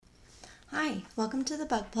Hi, welcome to The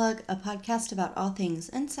Bug Plug, a podcast about all things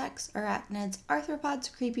insects, arachnids, arthropods,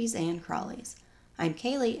 creepies, and crawlies. I'm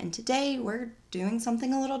Kaylee, and today we're doing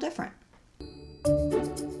something a little different.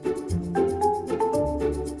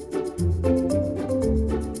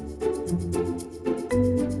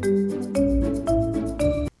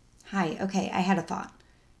 Hi, okay, I had a thought.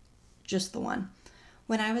 Just the one.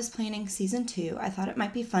 When I was planning season 2, I thought it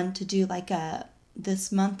might be fun to do like a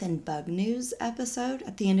This Month in Bug News episode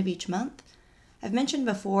at the end of each month. I've mentioned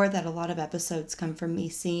before that a lot of episodes come from me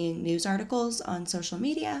seeing news articles on social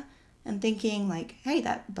media and thinking like, hey,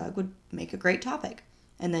 that bug would make a great topic,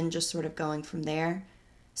 and then just sort of going from there.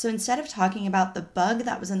 So instead of talking about the bug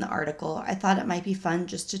that was in the article, I thought it might be fun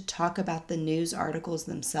just to talk about the news articles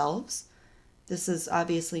themselves. This is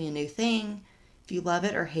obviously a new thing. If you love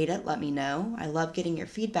it or hate it, let me know. I love getting your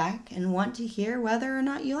feedback and want to hear whether or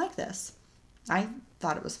not you like this. I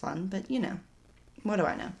thought it was fun, but what do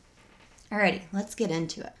I know? Alrighty, let's get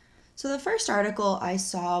into it. So the first article I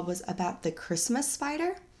saw was about the Christmas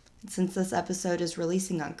spider. And since this episode is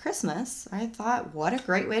releasing on Christmas, I thought, what a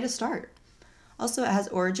great way to start. Also, it has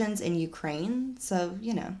origins in Ukraine, so,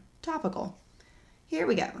 topical. Here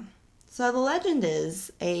we go. So the legend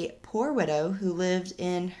is a poor widow who lived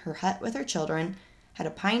in her hut with her children had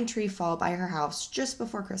a pine tree fall by her house just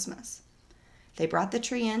before Christmas. They brought the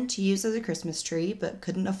tree in to use as a Christmas tree, but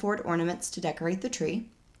couldn't afford ornaments to decorate the tree.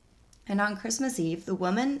 And on Christmas Eve, the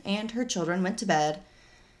woman and her children went to bed.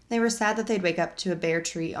 They were sad that they'd wake up to a bare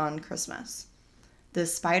tree on Christmas. The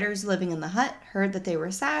spiders living in the hut heard that they were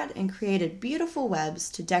sad and created beautiful webs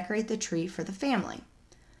to decorate the tree for the family.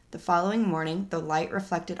 The following morning, the light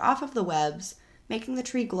reflected off of the webs, making the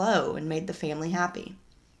tree glow and made the family happy.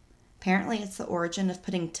 Apparently, it's the origin of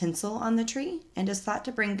putting tinsel on the tree and is thought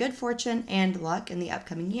to bring good fortune and luck in the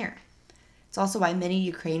upcoming year. It's also why many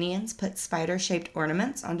Ukrainians put spider-shaped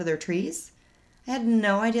ornaments onto their trees. I had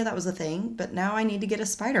no idea that was a thing, but now I need to get a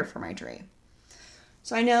spider for my tree.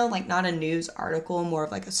 So I know, not a news article, more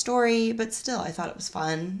of a story, but still, I thought it was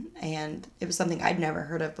fun, and it was something I'd never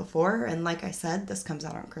heard of before, and like I said, this comes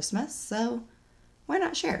out on Christmas, so why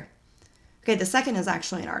not share? Okay, the second is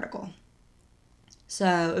actually an article.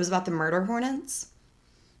 So it was about the murder hornets.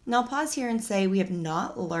 And I'll pause here and say we have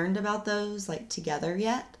not learned about those, together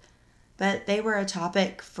yet, but they were a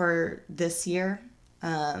topic for this year.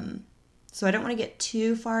 So I don't want to get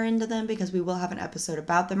too far into them because we will have an episode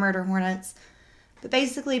about the murder hornets. But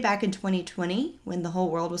basically back in 2020, when the whole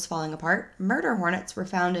world was falling apart, murder hornets were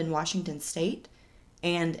found in Washington State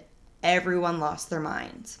and everyone lost their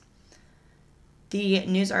minds. The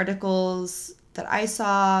news articles that I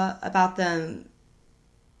saw about them,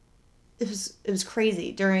 it was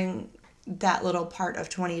crazy. During that little part of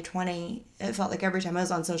 2020, it felt like every time I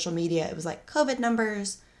was on social media, it was COVID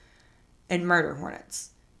numbers and murder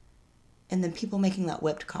hornets. And then people making that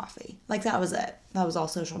whipped coffee. That was it. That was all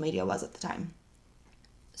social media was at the time.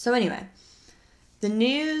 So anyway, the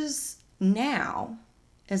news now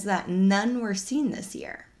is that none were seen this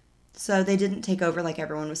year. So they didn't take over like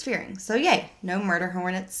everyone was fearing. So yay, no murder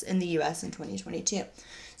hornets in the U.S. in 2022.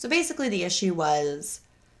 So basically the issue was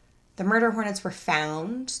the murder hornets were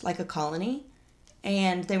found like a colony,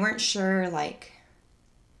 and they weren't sure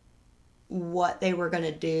what they were going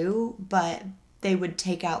to do, but they would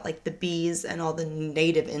take out the bees and all the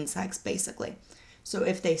native insects basically. So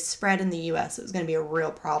if they spread in the U.S., it was going to be a real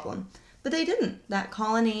problem. But they didn't. That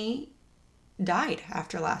colony died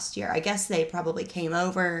after last year. I guess they probably came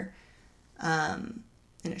over in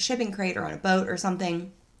a shipping crate or on a boat or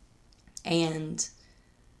something and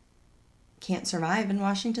can't survive in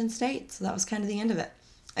Washington State. So that was kind of the end of it.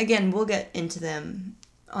 Again, we'll get into them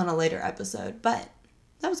on a later episode, but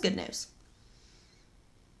that was good news.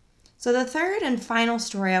 So the third and final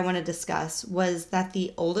story I want to discuss was that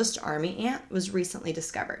the oldest army ant was recently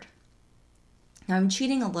discovered. Now I'm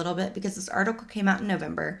cheating a little bit because this article came out in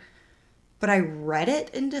November, but I read it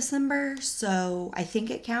in December, so I think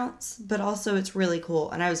it counts, but also it's really cool,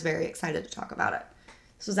 and I was very excited to talk about it.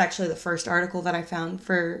 This was actually the first article that I found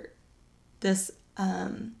for this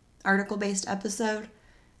article-based episode,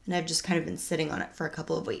 and I've just kind of been sitting on it for a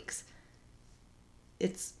couple of weeks.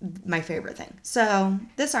 It's my favorite thing. So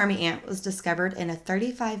this army ant was discovered in a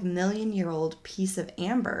 35 million year old piece of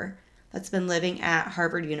amber that's been living at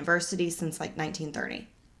Harvard University since 1930.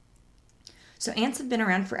 So ants have been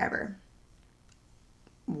around forever.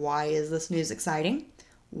 Why is this news exciting?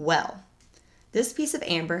 Well, this piece of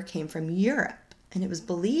amber came from Europe, and it was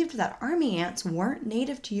believed that army ants weren't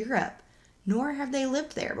native to Europe, nor have they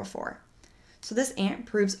lived there before. So this ant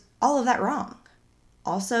proves all of that wrong.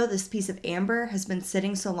 Also, this piece of amber has been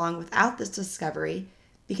sitting so long without this discovery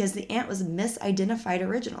because the ant was misidentified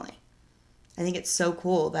originally. I think it's so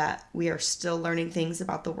cool that we are still learning things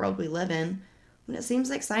about the world we live in when it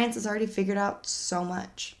seems like science has already figured out so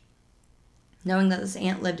much. Knowing that this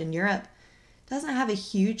ant lived in Europe doesn't have a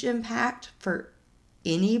huge impact for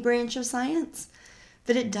any branch of science,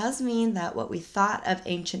 but it does mean that what we thought of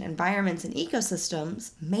ancient environments and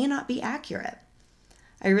ecosystems may not be accurate.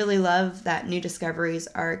 I really love that new discoveries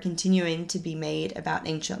are continuing to be made about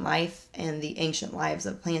ancient life and the ancient lives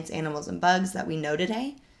of plants, animals, and bugs that we know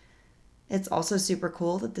today. It's also super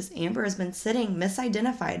cool that this amber has been sitting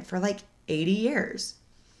misidentified for like 80 years.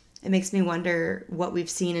 It makes me wonder what we've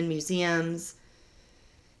seen in museums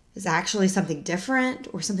is actually something different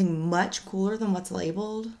or something much cooler than what's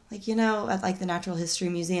labeled. Like, at like the Natural History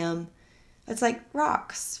Museum, it's like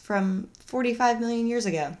rocks from 45 million years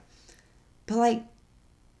ago. But like,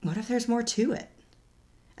 what if there's more to it?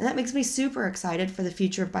 And that makes me super excited for the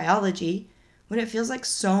future of biology when it feels like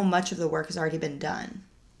so much of the work has already been done.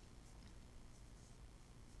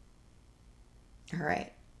 All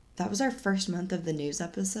right, that was our first month of the news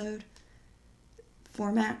episode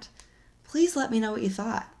format. Please let me know what you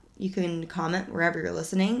thought. You can comment wherever you're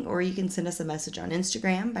listening, or you can send us a message on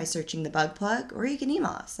Instagram by searching The Bug Plug, or you can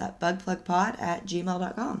email us at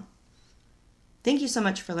bugplugpod@gmail.com. Thank you so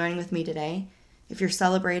much for learning with me today. If you're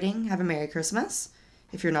celebrating, have a Merry Christmas.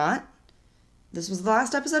 If you're not, this was the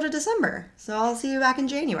last episode of December, so I'll see you back in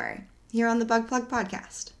January, here on the Bug Plug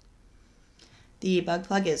podcast. The Bug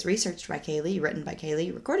Plug is researched by Kaylee, written by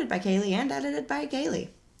Kaylee, recorded by Kaylee, and edited by Kaylee.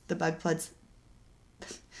 The Bug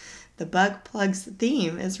Plug's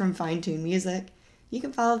theme is from Fine Tune Music. You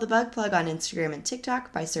can follow The Bug Plug on Instagram and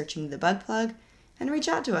TikTok by searching The Bug Plug, and reach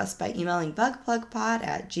out to us by emailing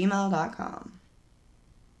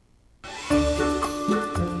bugplugpod@gmail.com.